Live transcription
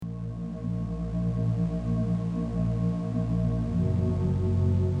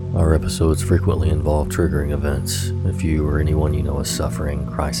Our episodes frequently involve triggering events. If you or anyone you know is suffering,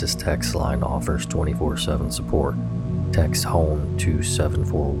 Crisis Text Line offers 24/7 support. Text HOME to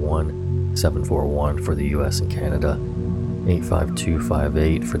 741 for the US and Canada,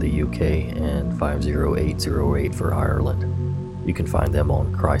 85258 for the UK, and 50808 for Ireland. You can find them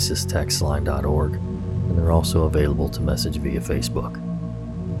on crisistextline.org, and they're also available to message via Facebook.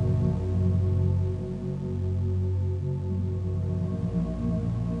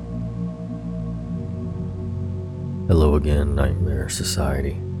 Hello again, Nightmare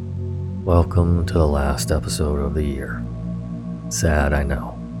Society. Welcome to the last episode of the year. Sad, I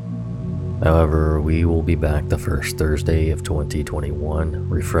know. However, we will be back the first Thursday of 2021,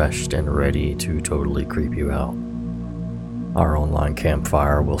 refreshed and ready to totally creep you out. Our online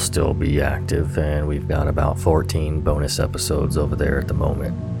campfire will still be active, and we've got about 14 bonus episodes over there at the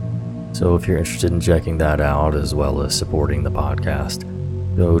moment. So if you're interested in checking that out, as well as supporting the podcast,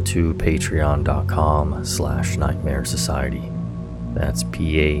 go to patreon.com/Nightmare Society. That's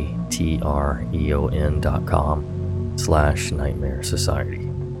patreon.com/Nightmare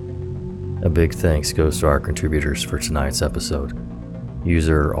Society. A big thanks goes to our contributors for tonight's episode.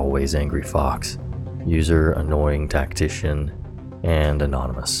 User Always Angry Fox, User Annoying Tactician, and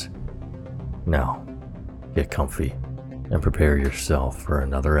Anonymous. Now, get comfy and prepare yourself for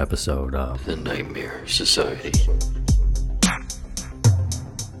another episode of the Nightmare Society.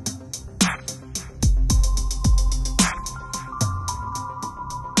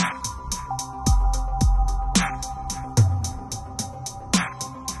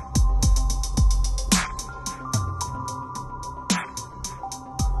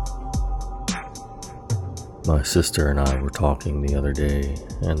 My sister and I were talking the other day,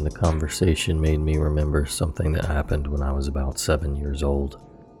 and the conversation made me remember something that happened when I was about 7 years old.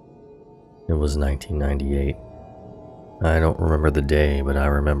 It was 1998. I don't remember the day, but I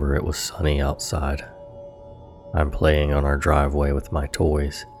remember it was sunny outside. I'm playing on our driveway with my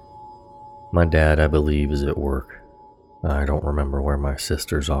toys. My dad, I believe, is at work. I don't remember where my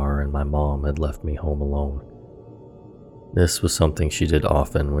sisters are, and my mom had left me home alone. This was something she did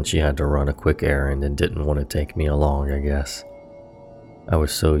often when she had to run a quick errand and didn't want to take me along, I guess. I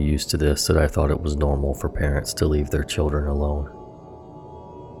was so used to this that I thought it was normal for parents to leave their children alone.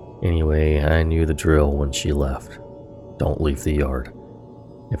 Anyway, I knew the drill when she left. Don't leave the yard.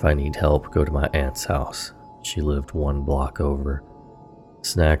 If I need help, go to my aunt's house. She lived 1 block over.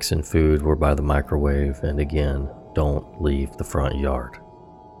 Snacks and food were by the microwave, and again, don't leave the front yard.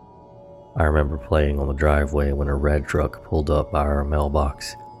 I remember playing on the driveway when a red truck pulled up by our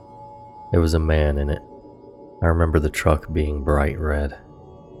mailbox. There was a man in it. I remember the truck being bright red.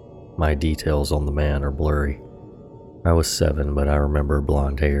 My details on the man are blurry. I was 7, but I remember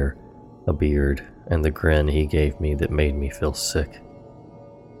blonde hair, a beard, and the grin he gave me that made me feel sick.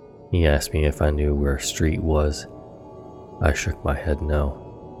 He asked me if I knew where a street was. I shook my head no.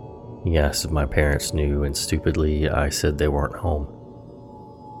 He asked if my parents knew, and stupidly I said they weren't home.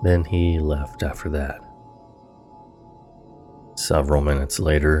 Then he left after that. Several minutes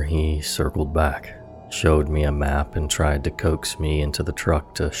later, he circled back, showed me a map, and tried to coax me into the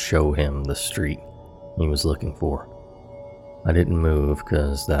truck to show him the street he was looking for. I didn't move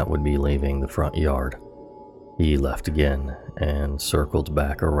because that would be leaving the front yard. He left again and circled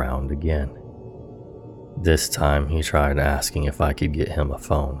back around again. This time he tried asking if I could get him a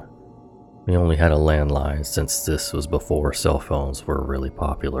phone. We only had a landline since this was before cell phones were really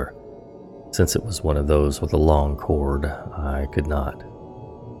popular. Since it was one of those with a long cord, I could not.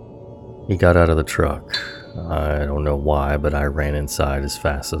 He got out of the truck. I don't know why, but I ran inside as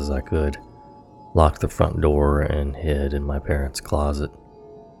fast as I could, locked the front door, and hid in my parents' closet.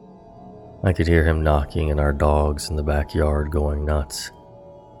 I could hear him knocking and our dogs in the backyard going nuts.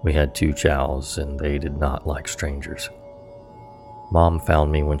 We had 2 chows, and they did not like strangers. Mom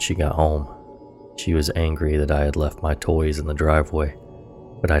found me when she got home. She was angry that I had left my toys in the driveway,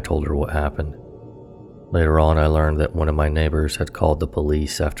 but I told her what happened. Later on, I learned that one of my neighbors had called the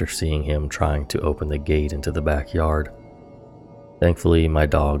police after seeing him trying to open the gate into the backyard. Thankfully, my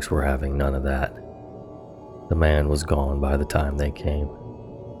dogs were having none of that. The man was gone by the time they came.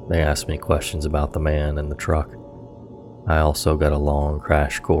 They asked me questions about the man and the truck. I also got a long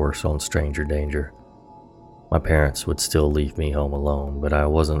crash course on stranger danger. My parents would still leave me home alone, but I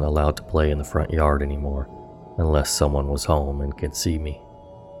wasn't allowed to play in the front yard anymore unless someone was home and could see me.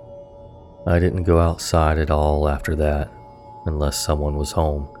 I didn't go outside at all after that unless someone was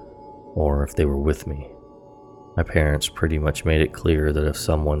home or if they were with me. My parents pretty much made it clear that if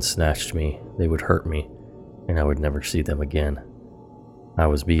someone snatched me, they would hurt me and I would never see them again. I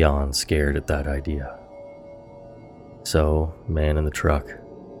was beyond scared at that idea. So, man in the truck,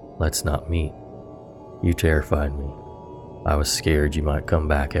 Let's not meet. You terrified me. I was scared you might come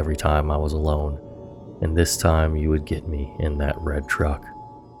back every time I was alone, and this time you would get me in that red truck.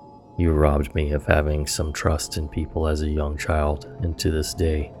 You robbed me of having some trust in people as a young child, and to this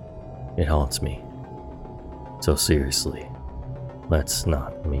day, it haunts me. So seriously, let's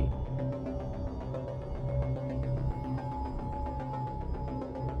not meet.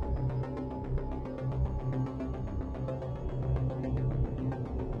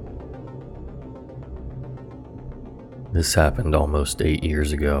 This happened almost 8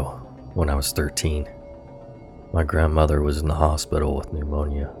 years ago, when I was 13. My grandmother was in the hospital with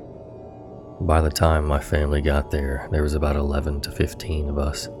pneumonia. By the time my family got there was about 11 to 15 of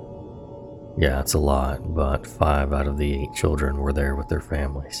us. Yeah, it's a lot, but 5 out of the 8 children were there with their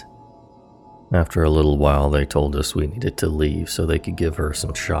families. After a little while, they told us we needed to leave so they could give her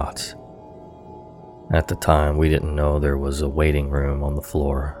some shots. At the time, we didn't know there was a waiting room on the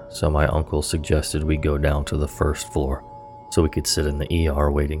floor, so my uncle suggested we go down to the first floor so we could sit in the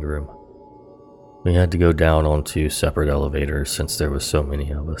ER waiting room. We had to go down on 2 separate elevators since there was so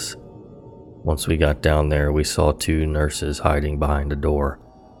many of us. Once we got down there, we saw 2 nurses hiding behind a door.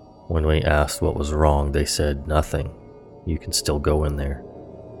 When we asked what was wrong, they said, "Nothing. You can still go in there."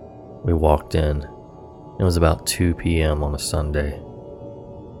 We walked in. It was about 2 p.m. on a Sunday.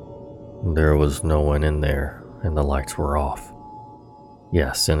 There was no one in there, and the lights were off.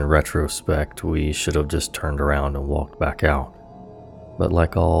 Yes, in retrospect, we should have just turned around and walked back out. But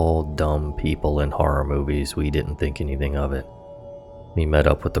like all dumb people in horror movies, we didn't think anything of it. We met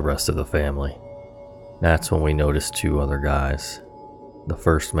up with the rest of the family. That's when we noticed 2 other guys. The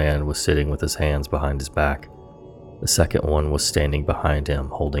first man was sitting with his hands behind his back. The second one was standing behind him,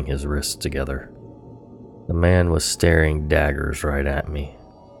 holding his wrists together. The man was staring daggers right at me.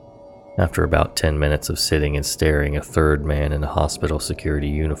 After about 10 minutes of sitting and staring, a third man in a hospital security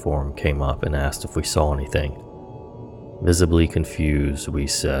uniform came up and asked if we saw anything. Visibly confused, we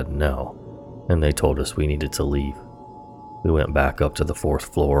said no, and they told us we needed to leave. We went back up to the 4th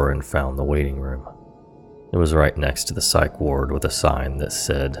floor and found the waiting room. It was right next to the psych ward with a sign that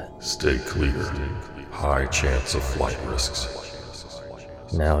said, "Stay clear. High chance of flight risks."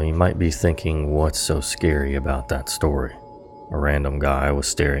 Now you might be thinking, what's so scary about that story? A random guy was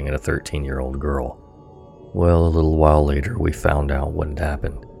staring at a 13-year-old girl. Well, a little while later, we found out what had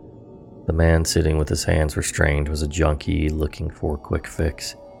happened. The man sitting with his hands restrained was a junkie looking for a quick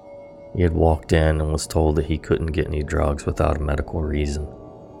fix. He had walked in and was told that he couldn't get any drugs without a medical reason.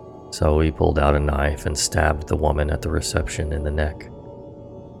 So he pulled out a knife and stabbed the woman at the reception in the neck.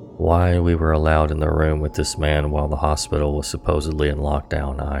 Why we were allowed in the room with this man while the hospital was supposedly in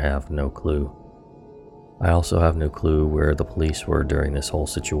lockdown, I have no clue. I also have no clue where the police were during this whole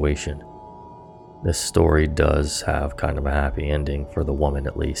situation. This story does have kind of a happy ending for the woman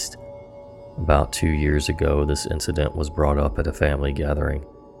at least. About 2 years ago, this incident was brought up at a family gathering.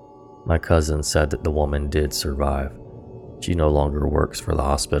 My cousin said that the woman did survive. She no longer works for the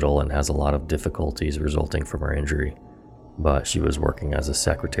hospital and has a lot of difficulties resulting from her injury, but she was working as a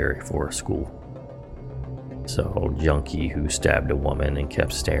secretary for a school. So, junkie who stabbed a woman and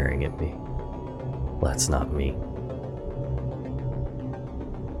kept staring at me. Let's not meet.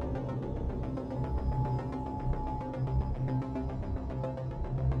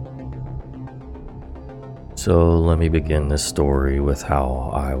 So let me begin this story with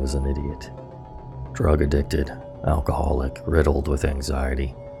how I was an idiot. Drug addicted, alcoholic, riddled with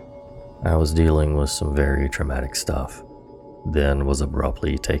anxiety. I was dealing with some very traumatic stuff, then was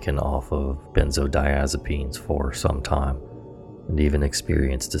abruptly taken off of benzodiazepines for some time, and even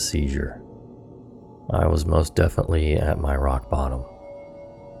experienced a seizure. I was most definitely at my rock bottom.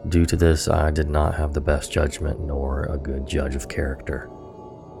 Due to this, I did not have the best judgment nor a good judge of character.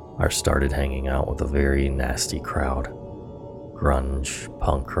 I started hanging out with a very nasty crowd. Grunge,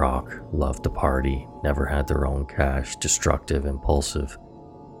 punk rock, loved to party, never had their own cash, destructive, impulsive.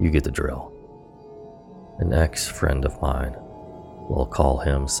 You get the drill. An ex-friend of mine, we'll call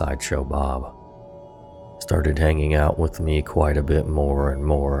him Sideshow Bob, started hanging out with me quite a bit more and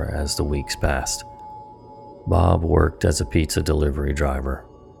more as the weeks passed. Bob worked as a pizza delivery driver.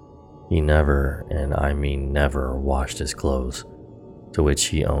 He never, and I mean never, washed his clothes, to which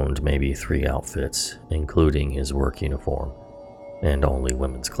he owned maybe 3 outfits, including his work uniform, and only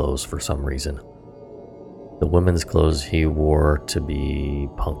women's clothes for some reason. The women's clothes he wore to be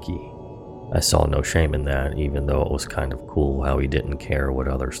punky. I saw no shame in that, even though it was kind of cool how he didn't care what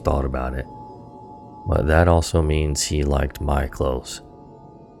others thought about it. But that also means he liked my clothes.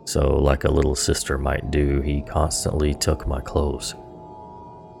 So, like a little sister might do, he constantly took my clothes.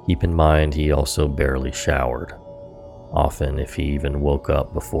 Keep in mind, he also barely showered. Often, if he even woke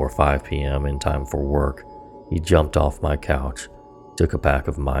up before 5 p.m. in time for work, he jumped off my couch, took a pack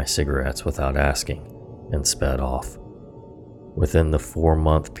of my cigarettes without asking, and sped off. Within the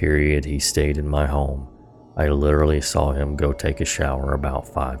 4-month period he stayed in my home, I literally saw him go take a shower about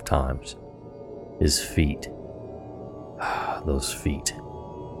 5 times. His feet, those feet,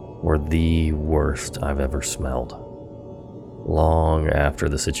 were the worst I've ever smelled. Long after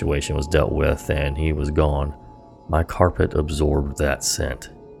the situation was dealt with and he was gone, my carpet absorbed that scent.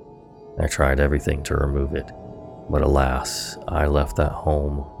 I tried everything to remove it, but alas, I left that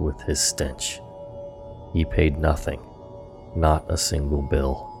home with his stench. He paid nothing, not a single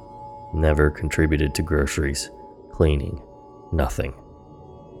bill, never contributed to groceries, cleaning, nothing.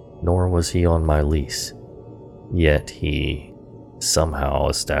 Nor was he on my lease, yet he somehow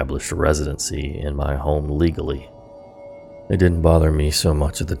established a residency in my home legally. It didn't bother me so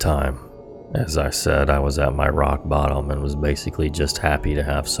much at the time. As I said, I was at my rock bottom and was basically just happy to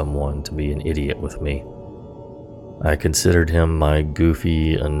have someone to be an idiot with me. I considered him my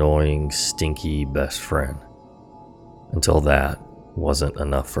goofy, annoying, stinky best friend. Until that wasn't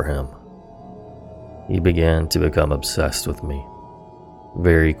enough for him. He began to become obsessed with me.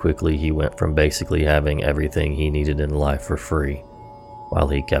 Very quickly, he went from basically having everything he needed in life for free, while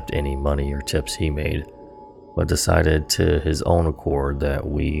he kept any money or tips he made, but decided to his own accord that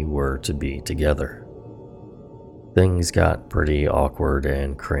we were to be together. Things got pretty awkward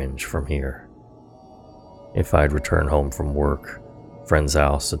and cringe from here. If I'd return home from work, friend's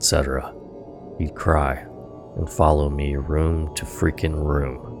house, etc., he'd cry and follow me room to freaking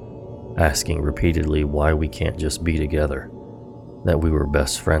room, asking repeatedly why we can't just be together, that we were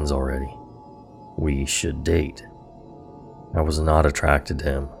best friends already. We should date. I was not attracted to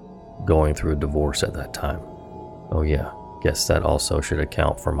him, going through a divorce at that time. Oh yeah, guess that also should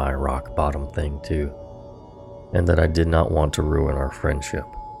account for my rock bottom thing too, and that I did not want to ruin our friendship.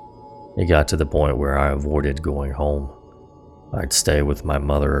 It got to the point where I avoided going home. I'd stay with my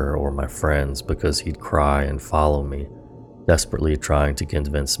mother or my friends because he'd cry and follow me, desperately trying to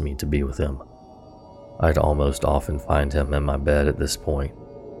convince me to be with him. I'd almost often find him in my bed at this point,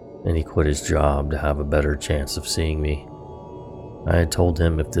 and he quit his job to have a better chance of seeing me. I had told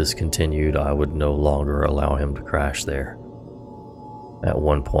him if this continued, I would no longer allow him to crash there. At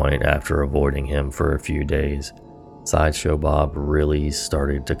one point, after avoiding him for a few days, Sideshow Bob really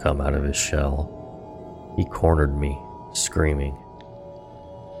started to come out of his shell. He cornered me, screaming,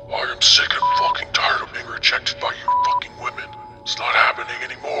 I am sick and fucking tired of being rejected by you fucking women. It's not happening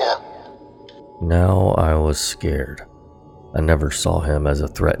anymore. Now I was scared. I never saw him as a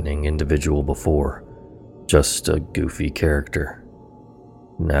threatening individual before, just a goofy character.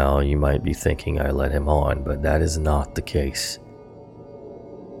 Now you might be thinking I let him on, but that is not the case.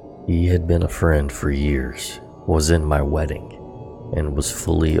 He had been a friend for years, was in my wedding, and was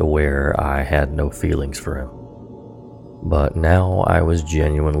fully aware I had no feelings for him. But now I was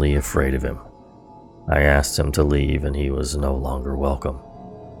genuinely afraid of him. I asked him to leave and he was no longer welcome.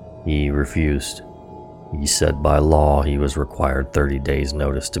 He refused. He said by law he was required 30 days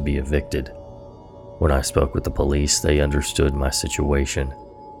notice to be evicted. When I spoke with the police, they understood my situation,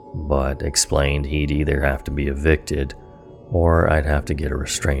 but explained he'd either have to be evicted or I'd have to get a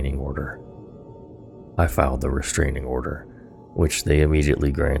restraining order. I filed the restraining order, which they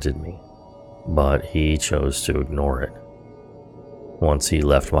immediately granted me, but he chose to ignore it. Once he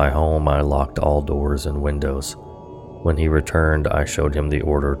left my home, I locked all doors and windows. When he returned, I showed him the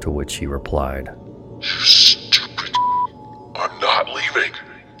order, to which he replied, You stupid. I'm not leaving.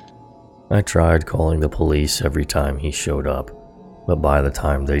 I tried calling the police every time he showed up, but by the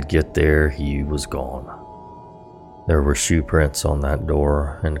time they'd get there, he was gone. There were shoe prints on that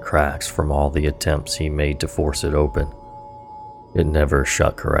door and cracks from all the attempts he made to force it open. It never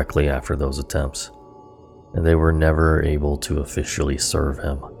shut correctly after those attempts, and they were never able to officially serve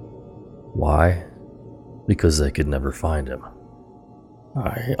him. Why? Because they could never find him.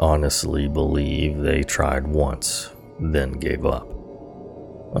 I honestly believe they tried once, then gave up.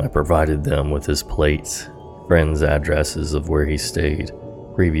 I provided them with his plates, friends' addresses of where he stayed,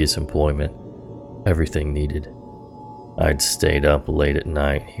 previous employment, everything needed. I'd stayed up late at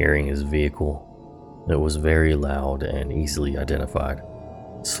night hearing his vehicle. It was very loud and easily identified,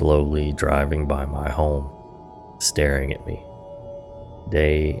 slowly driving by my home, staring at me,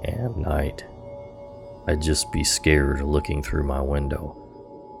 day and night. I'd just be scared looking through my window,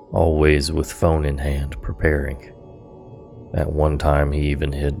 always with phone in hand, preparing. At one time, he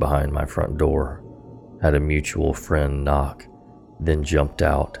even hid behind my front door, had a mutual friend knock, then jumped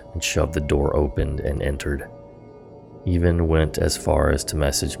out and shoved the door open and entered. Even went as far as to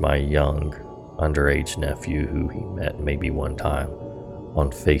message my young, underage nephew who he met maybe one time on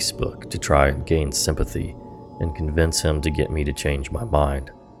Facebook to try and gain sympathy and convince him to get me to change my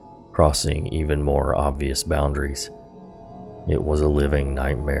mind, crossing even more obvious boundaries. It was a living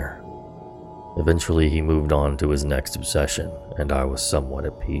nightmare. Eventually, he moved on to his next obsession, and I was somewhat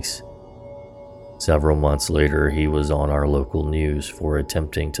at peace. Several months later, he was on our local news for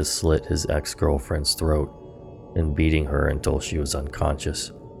attempting to slit his ex-girlfriend's throat and beating her until she was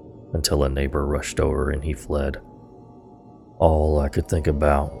unconscious, until a neighbor rushed over and he fled. All I could think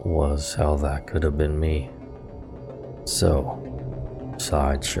about was how that could have been me. So,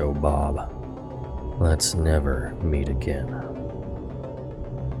 Sideshow Bob, let's never meet again.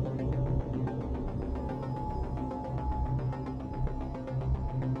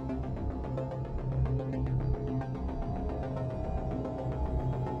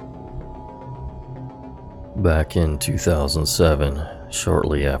 Back in 2007,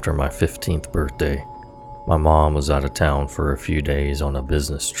 shortly after my 15th birthday, my mom was out of town for a few days on a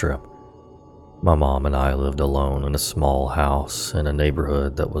business trip. My mom and I lived alone in a small house in a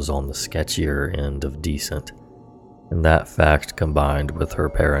neighborhood that was on the sketchier end of decent, and that fact combined with her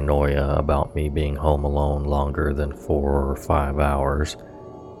paranoia about me being home alone longer than 4 or 5 hours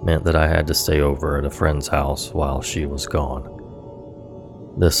meant that I had to stay over at a friend's house while she was gone.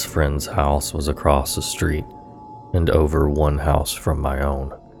 This friend's house was across the street and over one house from my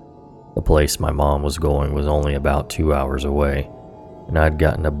own. The place my mom was going was only about 2 hours away, and I'd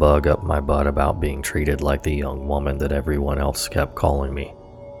gotten a bug up my butt about being treated like the young woman that everyone else kept calling me.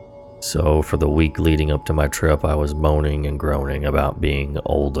 So for the week leading up to my trip, I was moaning and groaning about being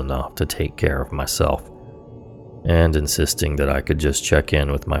old enough to take care of myself, and insisting that I could just check in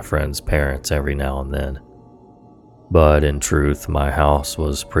with my friend's parents every now and then. But in truth, my house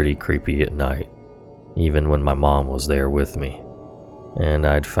was pretty creepy at night, even when my mom was there with me. And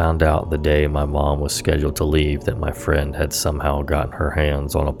I'd found out the day my mom was scheduled to leave that my friend had somehow gotten her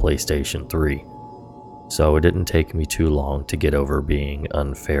hands on a PlayStation 3. So it didn't take me too long to get over being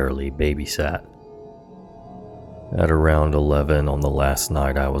unfairly babysat. At around 11 on the last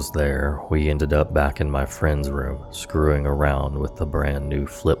night I was there, we ended up back in my friend's room, screwing around with the brand new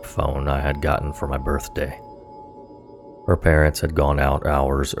flip phone I had gotten for my birthday. Her parents had gone out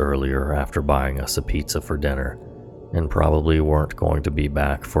hours earlier after buying us a pizza for dinner, and probably weren't going to be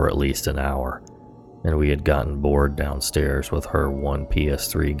back for at least an hour, and we had gotten bored downstairs with her one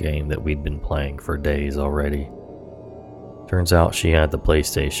PS3 game that we'd been playing for days already. Turns out she had the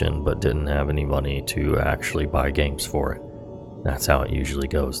PlayStation but didn't have any money to actually buy games for it. That's how it usually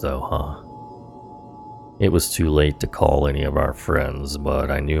goes though, huh? It was too late to call any of our friends,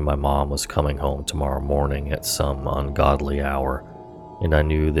 but I knew my mom was coming home tomorrow morning at some ungodly hour, and I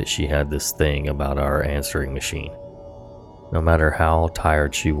knew that she had this thing about our answering machine. No matter how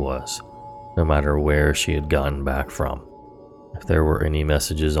tired she was, no matter where she had gotten back from, if there were any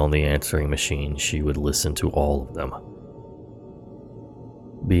messages on the answering machine, she would listen to all of them.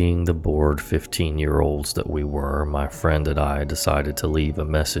 Being the bored 15-year-olds that we were, my friend and I decided to leave a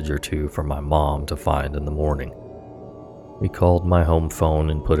message or two for my mom to find in the morning. We called my home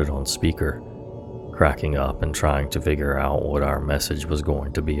phone and put it on speaker, cracking up and trying to figure out what our message was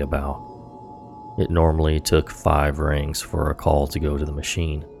going to be about. It normally took 5 rings for a call to go to the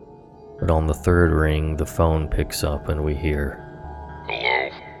machine, but on the 3rd ring, the phone picks up and we hear, Hello?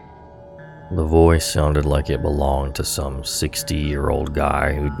 The voice sounded like it belonged to some 60-year-old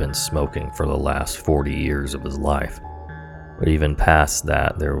guy who'd been smoking for the last 40 years of his life. But even past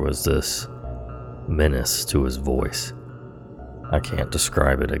that, there was this menace to his voice. I can't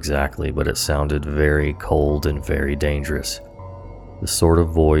describe it exactly, but it sounded very cold and very dangerous. The sort of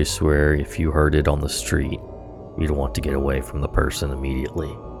voice where if you heard it on the street, you'd want to get away from the person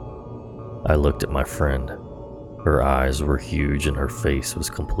immediately. I looked at my friend. Her eyes were huge and her face was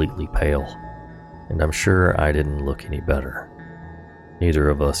completely pale, and I'm sure I didn't look any better. Neither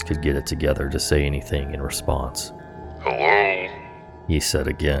of us could get it together to say anything in response. Hello? He said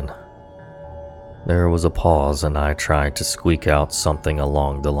again. There was a pause and I tried to squeak out something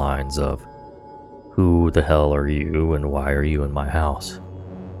along the lines of, "Who the hell are you and why are you in my house?"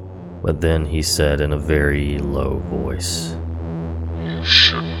 But then he said in a very low voice, You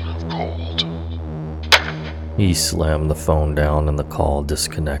shouldn't have called. He slammed the phone down and the call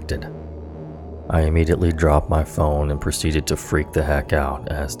disconnected. I immediately dropped my phone and proceeded to freak the heck out,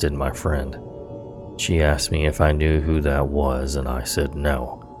 as did my friend. She asked me if I knew who that was, and I said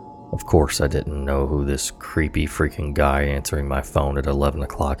no. Of course I didn't know who this creepy freaking guy answering my phone at 11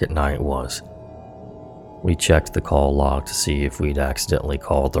 o'clock at night was. We checked the call log to see if we'd accidentally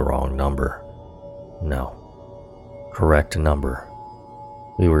called the wrong number. No. Correct number.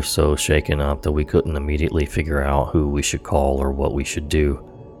 We were so shaken up that we couldn't immediately figure out who we should call or what we should do.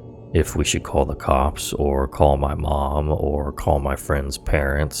 If we should call the cops, or call my mom, or call my friend's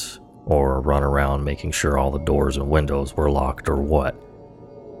parents, or run around making sure all the doors and windows were locked, or what.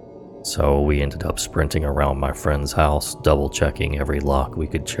 So we ended up sprinting around my friend's house, double checking every lock we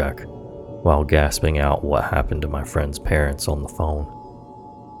could check, while gasping out what happened to my friend's parents on the phone.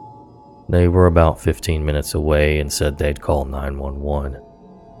 They were about 15 minutes away and said they'd call 911,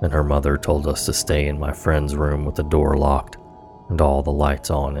 and her mother told us to stay in my friend's room with the door locked and all the lights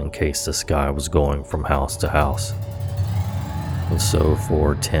on in case this guy was going from house to house. And so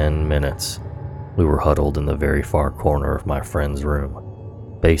for 10 minutes, we were huddled in the very far corner of my friend's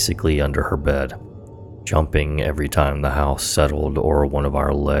room, basically under her bed, jumping every time the house settled or one of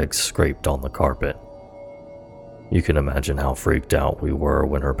our legs scraped on the carpet. You can imagine how freaked out we were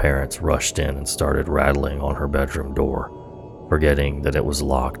when her parents rushed in and started rattling on her bedroom door, forgetting that it was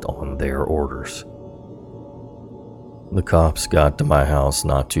locked on their orders. The cops got to my house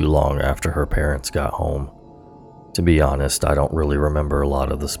not too long after her parents got home. To be honest, I don't really remember a lot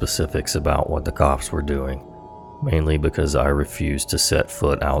of the specifics about what the cops were doing, mainly because I refused to set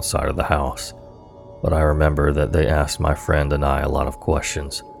foot outside of the house, but I remember that they asked my friend and I a lot of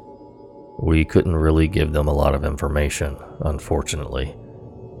questions. We couldn't really give them a lot of information, unfortunately.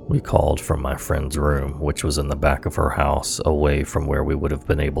 We called from my friend's room, which was in the back of her house, away from where we would have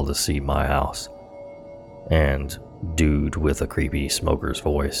been able to see my house. And dude with a creepy smoker's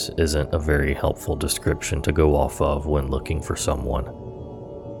voice isn't a very helpful description to go off of when looking for someone.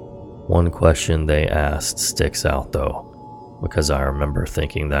 One question they asked sticks out though, because I remember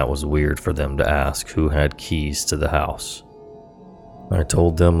thinking that was weird for them to ask who had keys to the house. I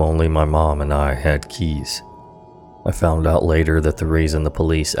told them only my mom and I had keys. I found out later that the reason the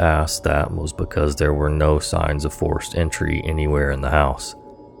police asked that was because there were no signs of forced entry anywhere in the house,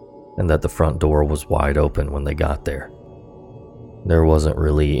 and that the front door was wide open when they got there. There wasn't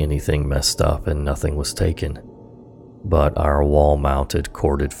really anything messed up and nothing was taken, but our wall-mounted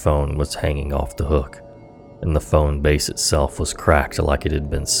corded phone was hanging off the hook, and the phone base itself was cracked like it had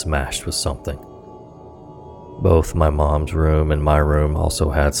been smashed with something. Both my mom's room and my room also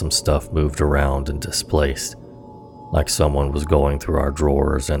had some stuff moved around and displaced, like someone was going through our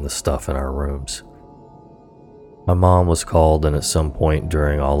drawers and the stuff in our rooms. My mom was called and at some point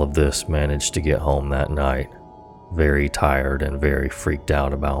during all of this managed to get home that night, very tired and very freaked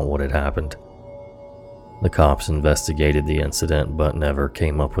out about what had happened. The cops investigated the incident but never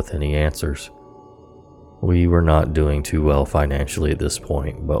came up with any answers. We were not doing too well financially at this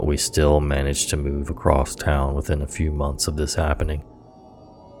point, but we still managed to move across town within a few months of this happening.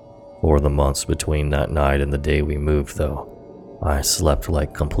 For the months between that night and the day we moved, though, I slept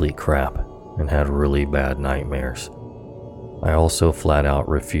like complete crap and had really bad nightmares. I also flat out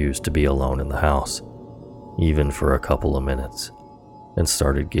refused to be alone in the house, even for a couple of minutes, and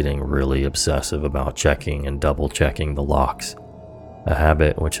started getting really obsessive about checking and double checking the locks, a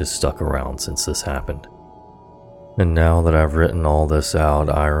habit which has stuck around since this happened. And now that I've written all this out,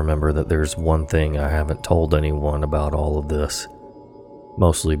 I remember that there's one thing I haven't told anyone about all of this,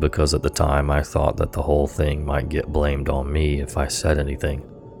 mostly because at the time I thought that the whole thing might get blamed on me if I said anything.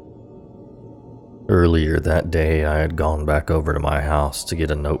 Earlier that day, I had gone back over to my house to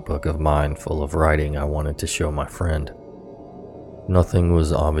get a notebook of mine full of writing I wanted to show my friend. Nothing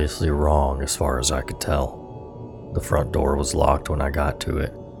was obviously wrong as far as I could tell. The front door was locked when I got to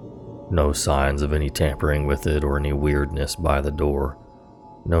it. No signs of any tampering with it or any weirdness by the door.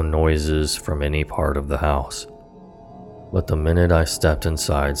 No noises from any part of the house. But the minute I stepped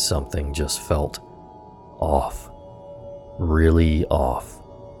inside, something just felt off. Really off.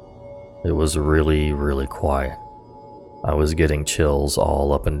 It was really, really quiet. I was getting chills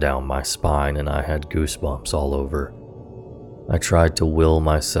all up and down my spine and I had goosebumps all over. I tried to will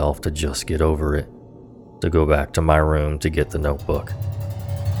myself to just get over it, to go back to my room to get the notebook.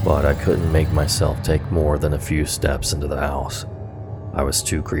 But I couldn't make myself take more than a few steps into the house. I was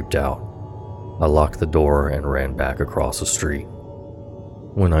too creeped out. I locked the door and ran back across the street.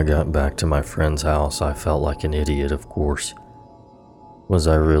 When I got back to my friend's house, I felt like an idiot, of course. Was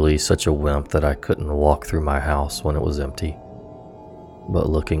I really such a wimp that I couldn't walk through my house when it was empty? But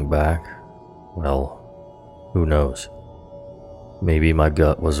looking back, well, who knows? Maybe my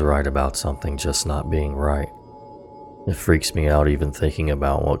gut was right about something just not being right. It freaks me out even thinking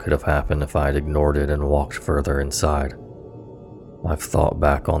about what could have happened if I had ignored it and walked further inside. I've thought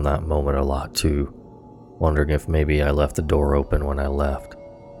back on that moment a lot too, wondering if maybe I left the door open when I left,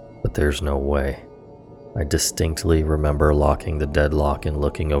 but there's no way. I distinctly remember locking the deadlock and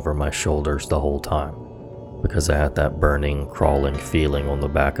looking over my shoulders the whole time, because I had that burning, crawling feeling on the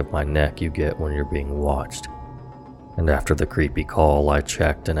back of my neck you get when you're being watched. And after the creepy call, I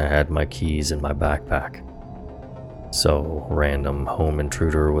checked and I had my keys in my backpack. So, random home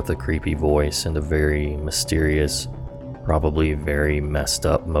intruder with a creepy voice and a very mysterious, probably very messed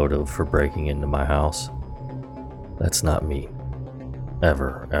up motive for breaking into my house. That's not me.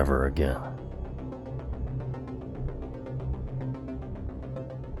 Ever again.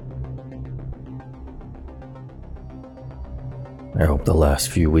 I hope the last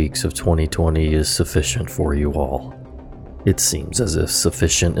few weeks of 2020 is sufficient for you all. It seems as if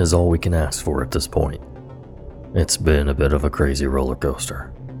sufficient is all we can ask for at this point. It's been a bit of a crazy roller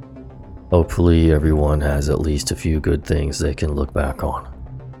coaster. Hopefully everyone has at least a few good things they can look back on.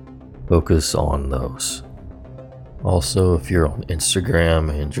 Focus on those. Also, if you're on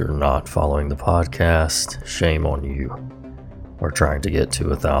Instagram and you're not following the podcast, shame on you. We're trying to get to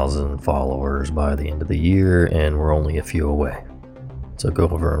 1,000 followers by the end of the year, and we're only a few away. So go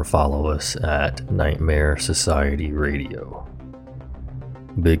over and follow us at Nightmare Society Radio.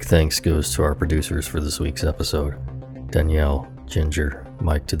 Big thanks goes to our producers for this week's episode: Danielle, Ginger,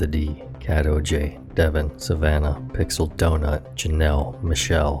 Mike to the D, Cat OJ, Devin, Savannah, Pixel Donut, Janelle,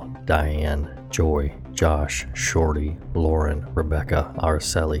 Michelle, Diane, Joy, Josh, Shorty, Lauren, Rebecca,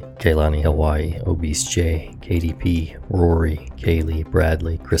 Araceli, Kaylani Hawaii, Obese J, KDP, Rory, Kaylee,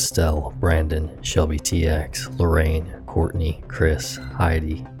 Bradley, Christelle, Brandon, Shelby TX, Lorraine, Courtney, Chris,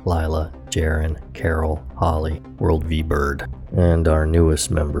 Heidi, Lila, Jaren, Carol, Holly, World V Bird, and our newest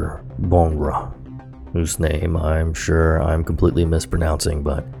member, Bongra, whose name I'm sure I'm completely mispronouncing,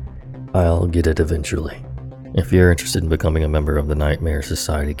 but I'll get it eventually. If you're interested in becoming a member of the Nightmare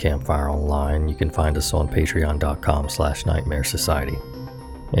Society Campfire Online, you can find us on patreon.com/Nightmare Society.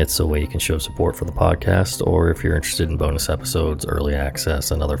 It's a way you can show support for the podcast, or if you're interested in bonus episodes, early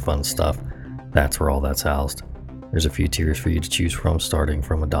access, and other fun stuff, that's where all that's housed. There's a few tiers for you to choose from, starting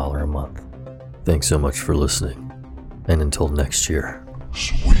from $1 a month. Thanks so much for listening, and until next year.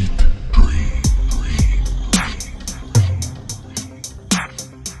 Sweet.